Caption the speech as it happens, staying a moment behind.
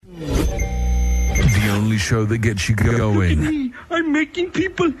The only show that gets you going. I'm making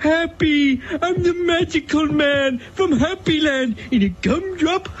people happy. I'm the magical man from Happy Land in a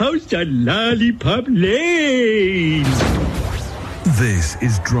gumdrop house on Lollipop Lane. This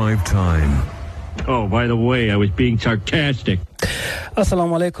is Drive Time. Oh, by the way, I was being sarcastic.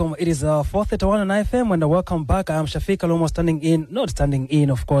 Assalamu alaikum. It is 4:31 on IFM and welcome back. I'm Shafiq Alomo not standing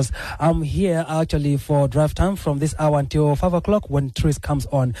in, of course. I'm here actually for drive time from this hour until 5 o'clock when Tris comes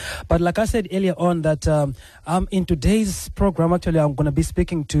on. But like I said earlier on that in today's program, actually, I'm going to be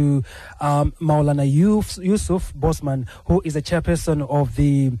speaking to Maulana Yousuf Bosman, who is the chairperson of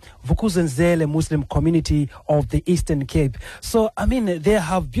the Vuka Uzenzele Muslim community of the Eastern Cape. So, I mean, they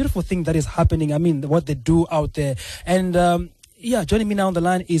have beautiful thing that is happening. I mean, what they do out there. And joining me now on the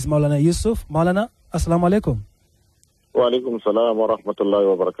line is Maulana Yousuf. Maulana, assalamu alaikum. Wa alaikum salam wa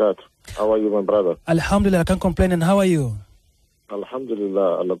rahmatullahi wa barakatuh. How are you, my brother? Alhamdulillah, I can't complain. And how are you?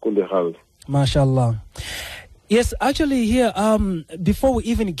 Alhamdulillah, ala kulli hal. MashaAllah. Yes, actually here, before we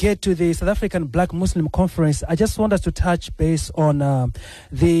even get to the South African Black Muslim Conference, I just want us to touch base on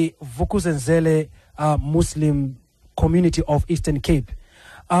the Vuka Uzenzele Muslim community of Eastern Cape,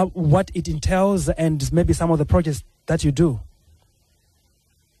 what it entails and maybe some of the projects that you do.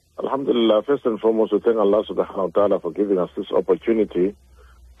 Alhamdulillah, first and foremost, we thank Allah subhanahu wa ta'ala for giving us this opportunity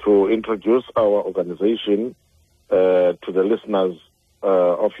to introduce our organization to the listeners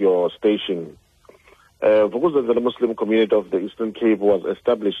of your station. Vuka Uzenzele Muslim community of the Eastern Cape was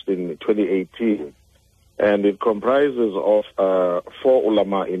established in 2018, and it comprises of 4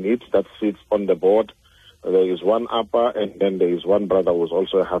 ulama in it that sits on the board. There is one upper, and then there is one brother who is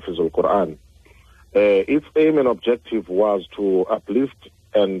also a Hafiz al-Quran. Its aim and objective was to uplift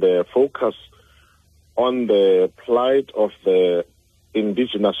and focus on the plight of the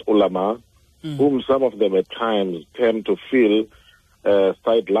indigenous ulama, whom some of them at times tend to feel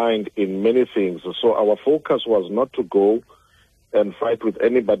sidelined in many things. So our focus was not to go and fight with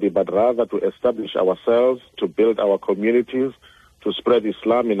anybody, but rather to establish ourselves, to build our communities, to spread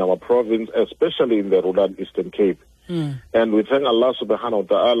Islam in our province, especially in the rural Eastern Cape. And we thank Allah subhanahu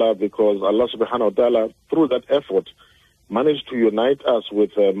wa ta'ala because Allah subhanahu wa ta'ala, through that effort, managed to unite us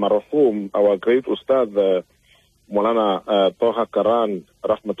with Marhum, our great Ustad, Maulana Toha Karan,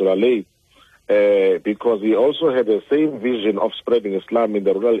 rahmatullahi, because he also had the same vision of spreading Islam in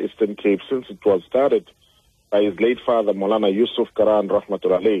the rural Eastern Cape since it was started by his late father, Maulana Yousuf Karan,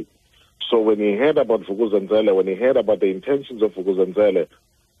 rahmatullahi. So when he heard about Vuka Uzenzele, when he heard about the intentions of Vuka Uzenzele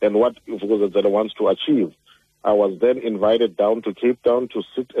and what Vuka Uzenzele wants to achieve, I was then invited down to Cape Town to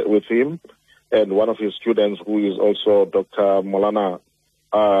sit with him and one of his students, who is also Dr. Maulana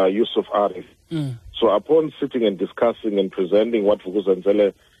Yousuf Arif. So upon sitting and discussing and presenting what Vuka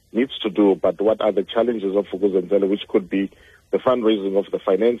Uzenzele needs to do, but what are the challenges of Vuka Uzenzele, which could be the fundraising of the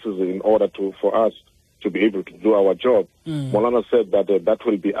finances in order for us to be able to do our job, Maulana said that that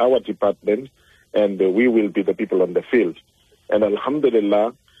will be our department and we will be the people on the field. And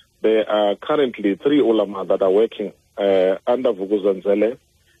alhamdulillah, there are currently 3 ulama that are working under Vuka Uzenzele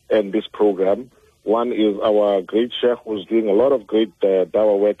and this program. One is our great sheikh who's doing a lot of great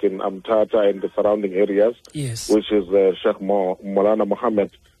dawah work in Amtata and the surrounding areas, which is Sheikh Maulana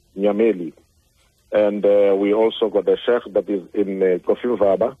Muhammad Nyameli. And we also got a sheikh that is in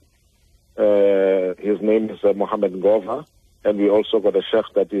Kofimvaba. His name is Muhammad Ngova. And we also got a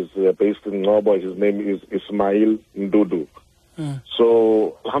sheikh that is based in Nobo. His name is Ismail Ndudu.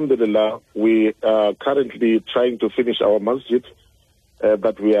 So, alhamdulillah, we are currently trying to finish our masjid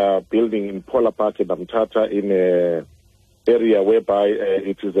that we are building in Pola Park in Amtata, in an area whereby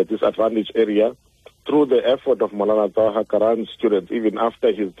it is a disadvantaged area. Through the effort of Maulana Taha Karan's students, even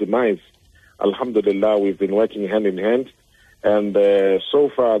after his demise, alhamdulillah, we've been working hand in hand. And so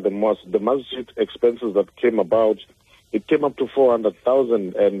far, the masjid expenses that came about, it came up to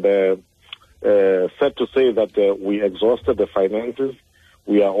 400,000, and sad to say that we exhausted the finances.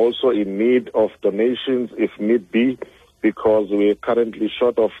 We are also in need of donations if need be, because we are currently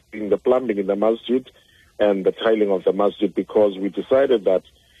short of in the plumbing in the masjid and the tiling of the masjid, because we decided that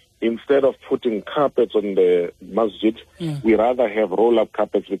instead of putting carpets on the masjid, we rather have roll-up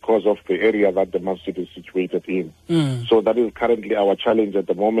carpets because of the area that the masjid is situated in. So that is currently our challenge at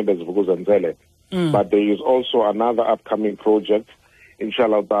the moment as Vuka Uzenzele. But there is also another upcoming project,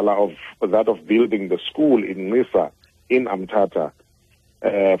 inshallah ta'ala, of building the school in Nisa, in Amtata.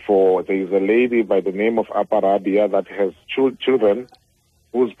 There is a lady by the name of Aparabia that has children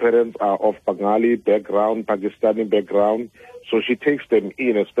whose parents are of Bengali background, Pakistani background. So she takes them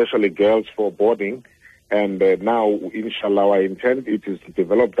in, especially girls, for boarding. And now, inshallah, our intent it is to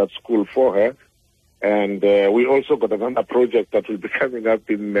develop that school for her. And we also got another project that will be coming up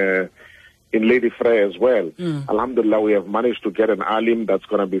in in Lady Frey as well. Alhamdulillah, we have managed to get an alim that's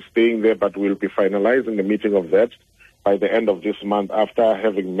going to be staying there, but we'll be finalizing the meeting of that by the end of this month after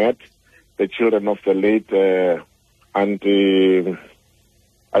having met the children of the late auntie.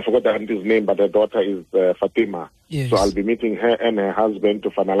 I forgot the auntie's name, but her daughter is Fatima. Yes. So I'll be meeting her and her husband to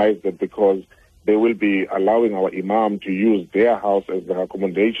finalize that, because they will be allowing our imam to use their house as their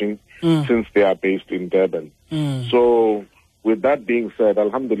accommodation since they are based in Durban. So with that being said,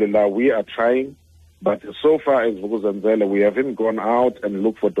 alhamdulillah, we are trying, but so far as Uzenzele, we haven't gone out and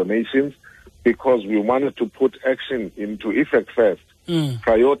looked for donations, because we wanted to put action into effect first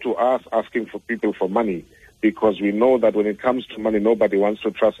prior to us asking for people for money, because we know that when it comes to money, nobody wants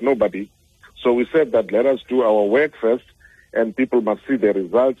to trust nobody. So we said that let us do our work first, and people must see the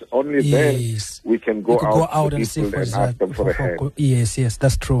results. Only then we can go out and see for and ask them for a hand. Yes,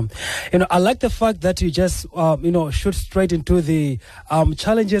 that's true. I like the fact that you just shoot straight into the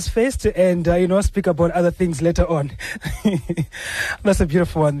challenges faced and speak about other things later on. That's a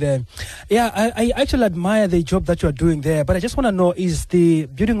beautiful one there. Yeah, I actually admire the job that you are doing there, but I just want to know, is the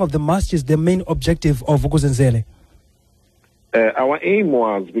building of the masjid the main objective of Uzenzele? Our aim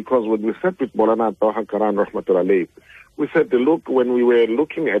was, because when we sat with Maulana Taha Karan Rahmatullah Alayh, we said, look, when we were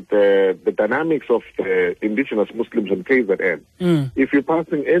looking at the dynamics of the indigenous Muslims in KZN, if you're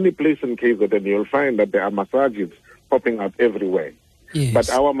passing any place in KZN, you'll find that there are masajids popping up everywhere. Yes. But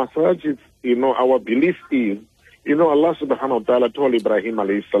our masajids, our belief is, Allah subhanahu wa ta'ala told Ibrahim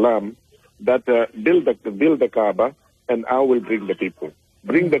alayhi salam that build the Kaaba and I will bring the people.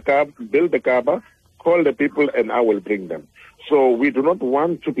 Build the Kaaba, call the people and I will bring them. So we do not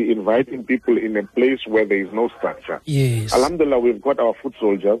want to be inviting people in a place where there is no structure. Yes. Alhamdulillah, we've got our foot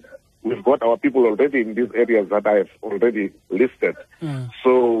soldiers. We've got our people already in these areas that I have already listed.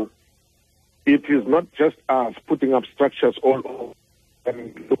 So it is not just us putting up structures all over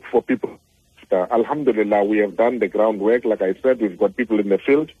and look for people. Alhamdulillah, we have done the groundwork. Like I said, we've got people in the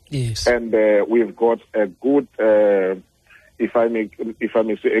field. Yes. And we've got a good... if I may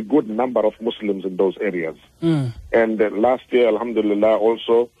say, a good number of Muslims in those areas. And last year, alhamdulillah,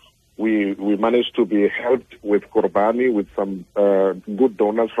 also, we managed to be helped with Qurbani, with some good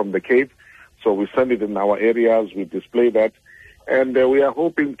donors from the Cape. So we send it in our areas, we display that. And we are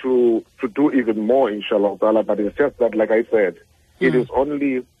hoping to do even more, inshallah ta'ala. But it's just that, like I said, it is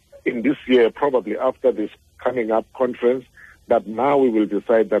only in this year, probably after this coming up conference, that now we will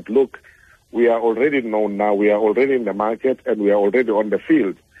decide that, look, we are already known now, we are already in the market, and we are already on the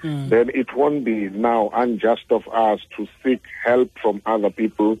field. Then it won't be now unjust of us to seek help from other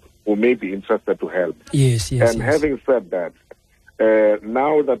people who may be interested to help. Yes. Having said that,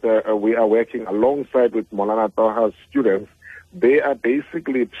 now that we are working alongside with Maulana Taha's students, they are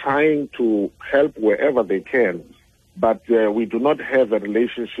basically trying to help wherever they can. But we do not have a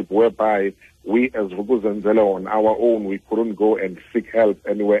relationship whereby we as Uzenzele on our own, we couldn't go and seek help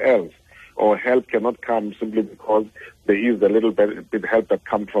anywhere else. Or help cannot come simply because there is a little bit help that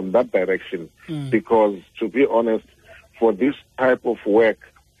comes from that direction. Because, to be honest, for this type of work,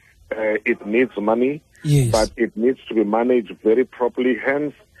 it needs money, but it needs to be managed very properly.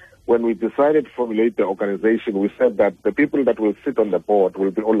 Hence, when we decided to formulate the organization, we said that the people that will sit on the board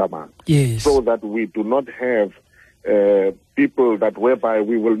will be ulama, so that we do not have people that whereby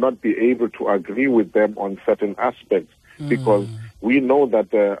we will not be able to agree with them on certain aspects, because we know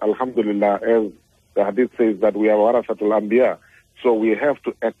that, alhamdulillah, as the hadith says, that we are warasatul anbiya, so we have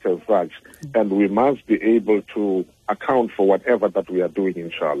to act as such, and we must be able to account for whatever that we are doing,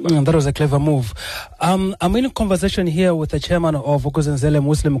 inshallah. That was a clever move. I'm in a conversation here with the chairman of Uzenzele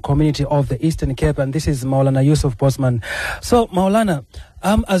Muslim Community of the Eastern Cape, and this is Maulana Yousuf Bosman. So, Maulana,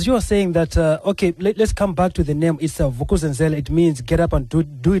 as you are saying that, let's come back to the name itself. Uzenzele, it means get up and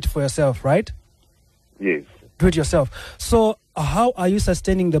do it for yourself, right? Yes. Do it yourself. So, how are you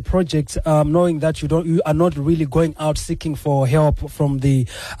sustaining the project, knowing that you are not really going out seeking for help from the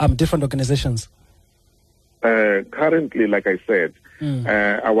different organizations? Currently, like I said,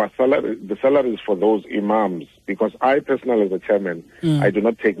 the salaries for those imams, because I personally, as a chairman, I do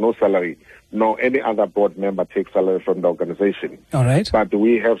not take no salary, nor any other board member takes salary from the organization. All right. But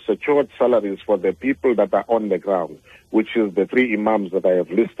we have secured salaries for the people that are on the ground, which is the 3 imams that I have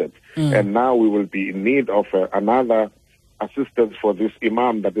listed. And now we will be in need of another assistance for this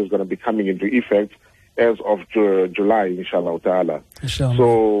imam that is going to be coming into effect as of July, inshallah ta'ala.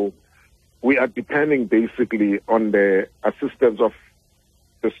 So we are depending basically on the assistance of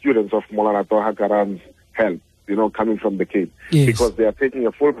the students of Maulana Taha Karan's help, coming from the Cape, because they are taking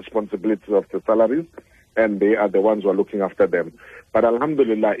a full responsibility of the salaries, and they are the ones who are looking after them. But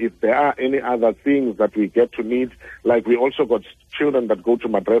alhamdulillah, if there are any other things that we get to need, like we also got children that go to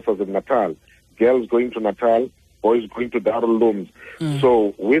madrasas in Natal, girls going to Natal, boys going to Darul Ulooms.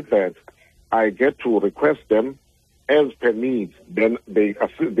 So with that, I get to request them as per needs. Then they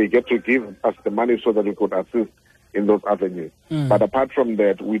get to give us the money so that we could assist in those avenues. But apart from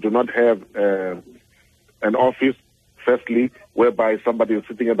that, we do not have an office, firstly, whereby somebody is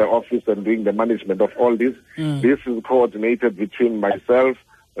sitting at the office and doing the management of all this. This is coordinated between myself,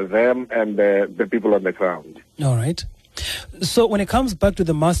 them, and the people on the ground. All right. So when it comes back to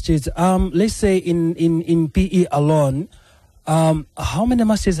the masjids, let's say in PE alone, how many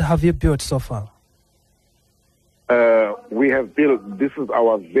masjids have you built so far? We have built, this is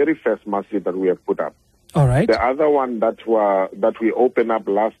our very first masjid that we have put up. All right. The other one that we opened up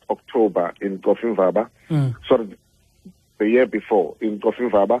last October in Kofinvaba, sorry, the year before in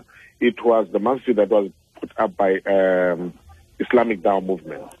Kofinvaba, it was the masjid that was put up by Islamic Dawah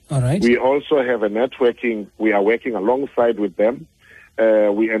movement. All right. We also have a networking. We are working alongside with them.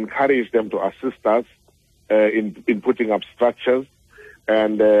 We encourage them to assist us in putting up structures,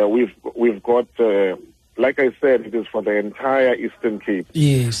 and we've got. Like I said, it is for the entire Eastern Cape.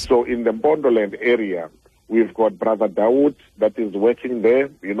 Yes. So in the Bondoland area, we've got Brother Dawood that is working there,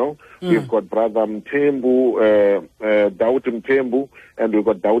 you know. We've got Brother Mtembu, Dawood Mtembu, and we've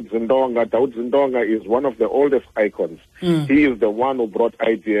got Dawood Zindonga. Dawood Zindonga is one of the oldest icons. He is the one who brought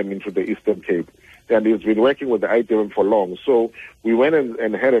IDM into the Eastern Cape. And he's been working with the IDM for long. So we went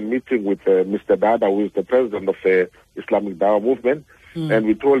and had a meeting with Mr. Dada, who is the president of the Islamic Dawah movement. And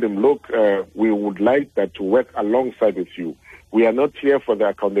we told him, look, we would like that to work alongside with you. We are not here for the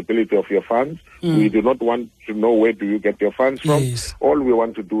accountability of your funds. We do not want to know where do you get your funds from. Yes. All we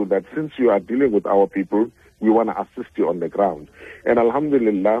want to do that since you are dealing with our people, we want to assist you on the ground. And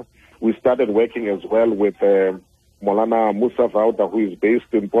alhamdulillah, we started working as well with Molana Musa Vauda, who is based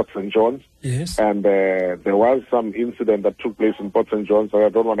in Port St. John's. Yes. And there was some incident that took place in Port St. John's that I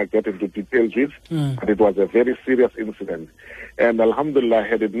don't want to get into details with, but it was a very serious incident. And alhamdulillah,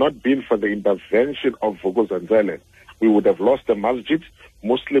 had it not been for the intervention of Uzenzele, we would have lost the masjid.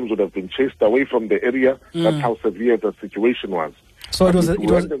 Muslims would have been chased away from the area. That's how severe the situation was. So we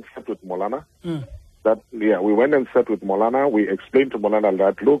went and sat with Molana. We went and sat with Molana. We explained to Molana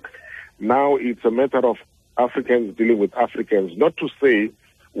that, look, now it's a matter of Africans dealing with Africans. Not to say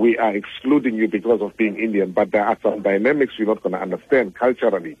we are excluding you because of being Indian, but there are some dynamics you're not going to understand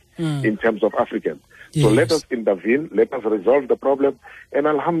culturally in terms of Africans. Yes. So let us intervene, let us resolve the problem, and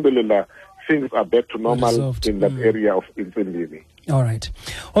alhamdulillah, things are back to normal in that area of Uzenzele. All right.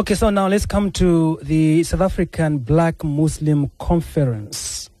 Okay, so now let's come to the South African Black Muslim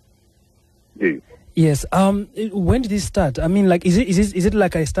Conference. Yes. Yes. When did this start? I mean, like, is it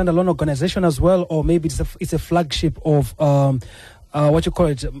like a standalone organization as well, or maybe it's a flagship of what you call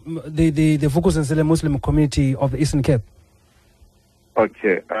it, the Vuka Uzenzele Muslim community of the Eastern Cape?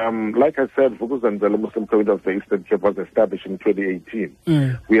 Okay. Like I said, Vuka Uzenzele Muslim community of the Eastern Cape was established in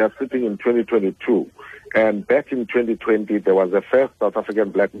 2018. We are sitting in 2022. And back in 2020, there was the first South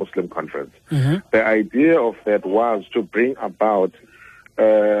African Black Muslim Conference. The idea of that was to bring about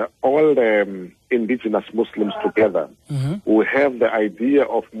all the indigenous Muslims together who have the idea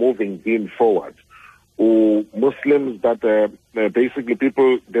of moving deen forward. Who Muslims that basically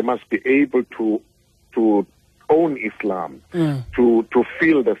people, they must be able to own Islam, to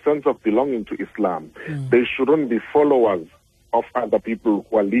feel the sense of belonging to Islam. They shouldn't be followers of other people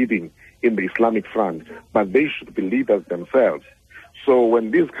who are leading in the Islamic front, but they should be leaders themselves. So when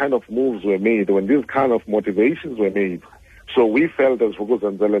these kind of moves were made, when these kind of motivations were made, so we felt as Vuka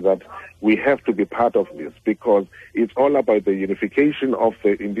Uzenzele that we have to be part of this because it's all about the unification of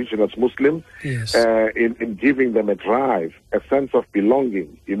the indigenous Muslims, yes. In giving them a drive, a sense of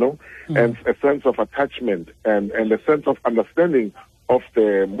belonging, you know, and a sense of attachment and a sense of understanding of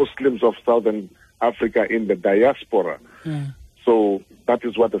the Muslims of Southern Africa in the diaspora. So that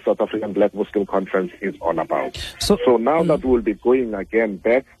is what the South African Black Muslim Conference is all about. So now that we'll be going again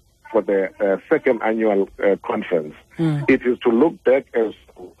back for the second annual conference, it is to look back as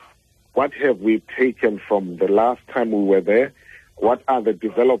what have we taken from the last time we were there, what other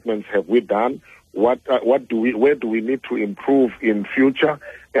developments have we done, where do we need to improve in future,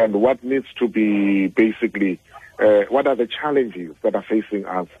 and what needs to be basically, what are the challenges that are facing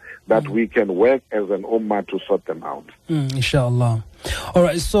us that we can work as an ummah to sort them out. Inshallah. All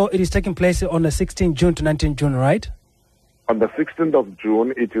right, so it is taking place on the 16th June to 19th June, right? On the 16th of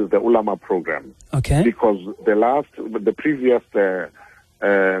June, it is the Ulama program. Okay. Because the previous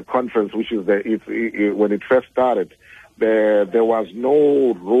conference, which is when it first started, there was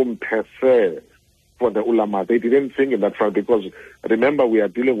no room per se for the ulama. They didn't think in that front because, remember, we are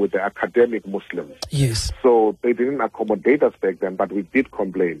dealing with the academic Muslims. Yes. So they didn't accommodate us back then, but we did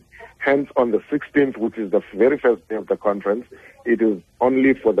complain. Hence, on the 16th, which is the very first day of the conference, it is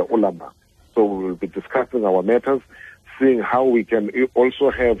only for the ulama. So we will be discussing our matters, seeing how we can also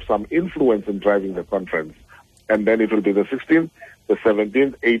have some influence in driving the conference. And then it will be the 16th, the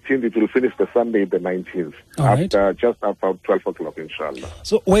 17th, 18th. It will finish the Sunday, the 19th, after just about 12 o'clock, inshallah.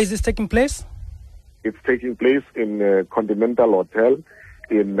 So where is this taking place? It's taking place in Continental Hotel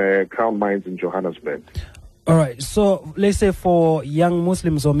in Crown Mines in Johannesburg. All right. So let's say for young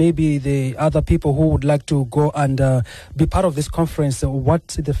Muslims or maybe the other people who would like to go and be part of this conference,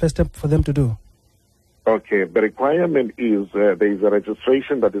 what's the first step for them to do? Okay. The requirement is there is a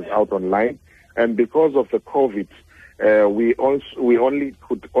registration that is out online. And because of the COVID, we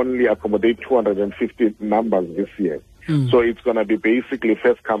could only accommodate 250 numbers this year. So it's going to be basically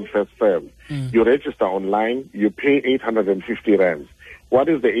first come, first serve. You register online, you pay 850 rands. What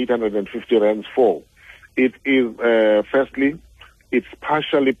is the 850 rands for? It is, firstly, it's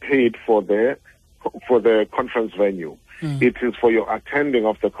partially paid for the conference venue. It is for your attending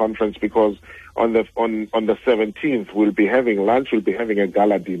of the conference because on the 17th we'll be having lunch, we'll be having a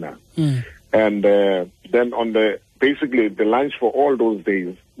gala dinner. And then basically the lunch for all those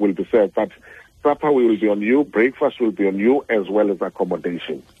days will be served. But supper will be on you, breakfast will be on you, as well as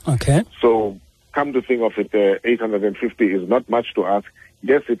accommodation. Okay. So come to think of it, 850 is not much to ask.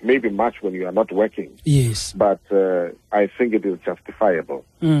 Yes, it may be much when you are not working. Yes. But I think it is justifiable.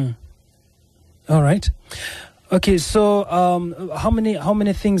 All right. Okay, so how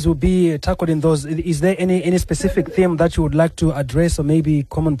many things will be tackled in those? Is there any specific theme that you would like to address, or maybe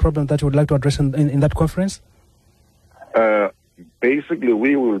common problem that you would like to address in that conference? Basically,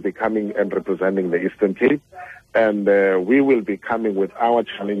 we will be coming and representing the Eastern Cape, and we will be coming with our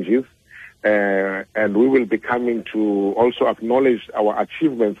challenges, and we will be coming to also acknowledge our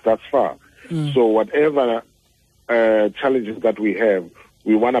achievements thus far. So whatever challenges that we have,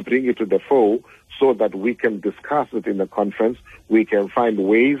 we want to bring it to the fore, so that we can discuss it in the conference, we can find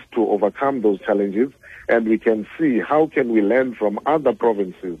ways to overcome those challenges, and we can see how can we learn from other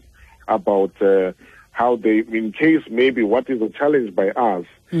provinces about how they, in case maybe what is a challenge by us,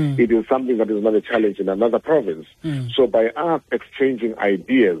 it is something that is not a challenge in another province. So by us exchanging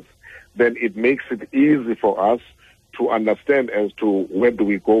ideas, then it makes it easy for us to understand as to where do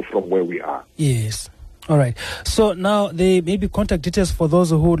we go from where we are. Yes. All right. So now there may be contact details for those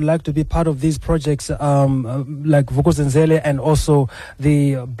who would like to be part of these projects, like Vuka Uzenzele and also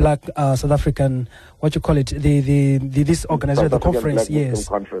the Black South African, what you call it, this organization, the conference. Yes.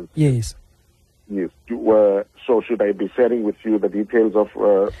 Conference. Yes. Yes. So should I be sharing with you the details of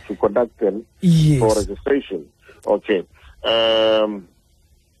to conduct them for registration? Okay.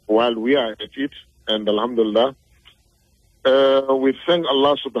 While we are at it, and Alhamdulillah, we thank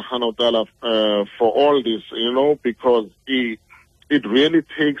Allah subhanahu wa ta'ala for all this, because it really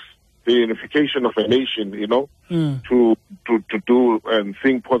takes the unification of a nation, to do and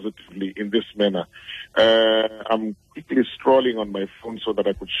think positively in this manner. I'm quickly scrolling on my phone so that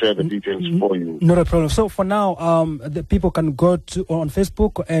I could share the details for you. Not a problem. So for now, the people can go on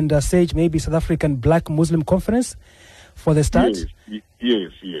Facebook and search maybe South African Black Muslim Conference for the start.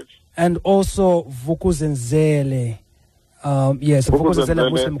 Yes. And also Vuka Uzenzele. Yes, Vuka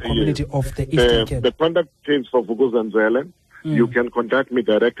Uzenzele Muslim Community of the Eastern Cape. The contact details for Vuka Uzenzele, you can contact me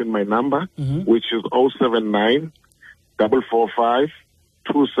direct in my number, which is 079 445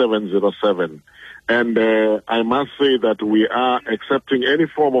 2707. And I must say that we are accepting any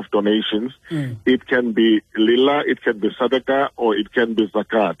form of donations. It can be lila, it can be sadaqah, or it can be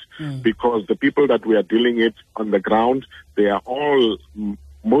zakat, because the people that we are dealing with on the ground, they are all,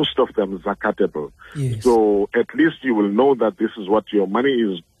 most of them, zakatable. Yes. So at least you will know that this is what your money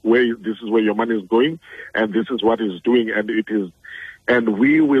is, this is where your money is going, and this is what it's doing, and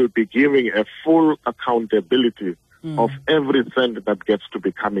we will be giving a full accountability of every cent that gets to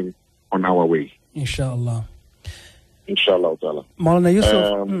be coming on our way. Inshallah. Inshallah. Maulana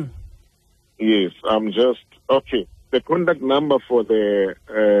Yousuf. Yes, okay. The contact number for the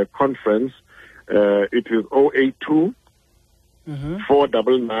conference, it is 082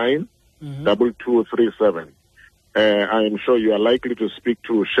 499 2237. I am sure you are likely to speak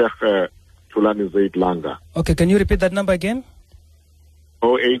to Sheikh Tulani Zaid Langa. Okay, can you repeat that number again?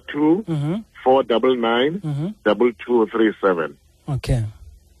 082 499 2237. Okay.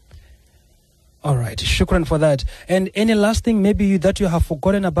 All right. Shukran for that. And any last thing maybe that you have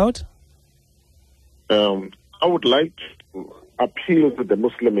forgotten about? I would like to appeal to the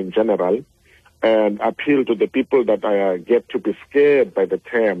Muslim in general and appeal to the people that get to be scared by the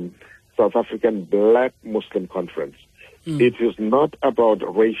term South African Black Muslim Conference. It is not about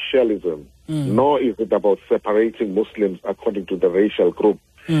racialism, nor is it about separating Muslims according to the racial group,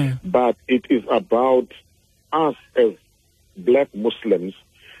 but it is about us as Black Muslims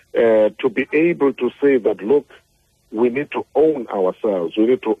to be able to say that, look, we need to own ourselves, we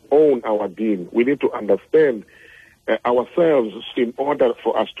need to own our deen, we need to understand ourselves in order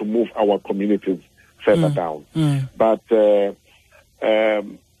for us to move our communities further down. But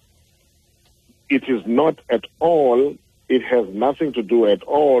it is not at all, it has nothing to do at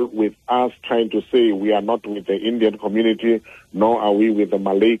all with us trying to say we are not with the Indian community, nor are we with the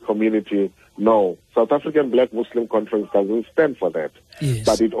Malay community. No, South African Black Muslim Conference doesn't stand for that. Yes.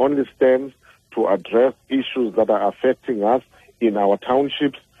 But it only stands to address issues that are affecting us in our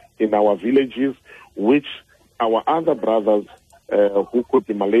townships, in our villages, which our other brothers who could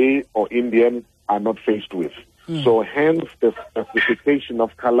be Malay or Indian are not faced with. So hence the specification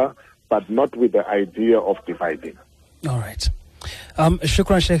of color, but not with the idea of dividing. All right.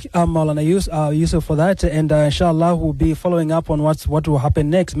 Shukran Sheikh Maulana Yousuf for that, and inshallah we'll be following up on what will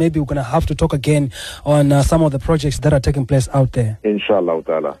happen next. Maybe we're going to have to talk again on some of the projects that are taking place out there. Inshallah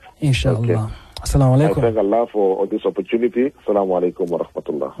ta'ala. Inshallah. Okay. Assalamu alaikum. I thank Allah for this opportunity. Assalamu alaikum wa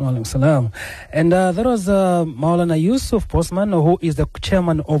rahmatullah. Wa alaikum salam. And that was Maulana Yousuf Bosman, who is the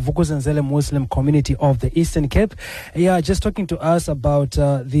chairman of Vuka Uzenzele Muslim Community of the Eastern Cape. Yeah, just talking to us about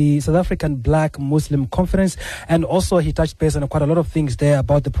the South African Black Muslim Conference, and also he touched base on quite a lot of things there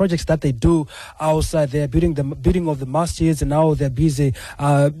about the projects that they do outside. They're building of the masjids, and now they're busy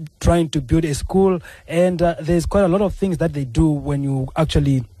trying to build a school, and there's quite a lot of things that they do when you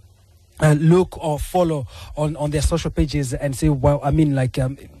actually look or follow on their social pages and say, well, I mean, like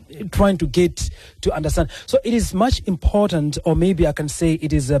trying to get to understand. So it is much important, or maybe I can say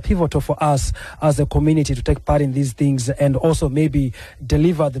it is pivotal for us as a community to take part in these things, and also maybe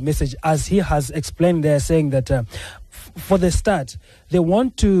deliver the message as he has explained there, saying that for the start, they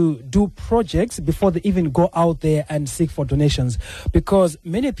want to do projects before they even go out there and seek for donations, because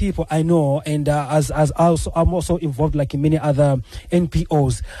many people I know, and as also I'm also involved like in many other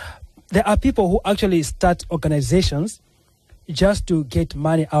NPOs, there are people who actually start organizations just to get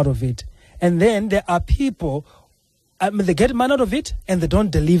money out of it. And then there are people, they get money out of it and they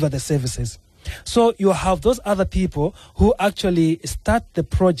don't deliver the services. So you have those other people who actually start the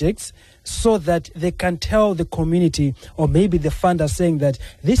projects so that they can tell the community, or maybe the funders, saying that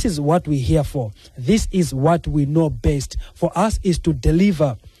this is what we're here for. This is what we know best. For us is to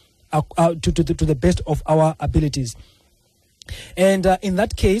deliver to the best of our abilities. And in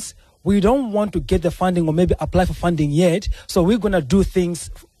that case, we don't want to get the funding or maybe apply for funding yet. So we're going to do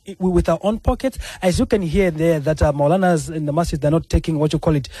things with our own pockets. As you can hear there, that Maulanas in the masjid, they're not taking what you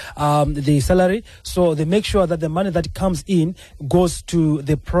call it, the salary. So they make sure that the money that comes in goes to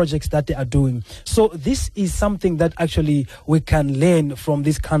the projects that they are doing. So this is something that actually we can learn from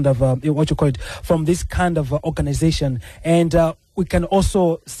this kind of, from this kind of organization. And we can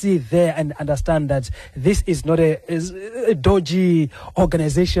also see there and understand that this is not a dodgy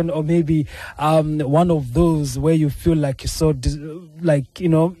organization, or maybe one of those where you feel like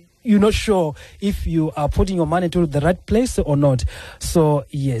you're not sure if you are putting your money to the right place or not. So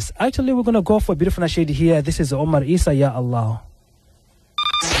yes, actually we're going to go for a beautiful nashid here. This is Omar Isa, Ya Allah.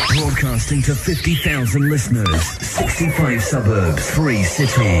 Broadcasting to 50,000 listeners, 65 suburbs, 3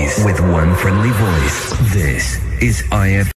 cities, with one friendly voice. This is IF.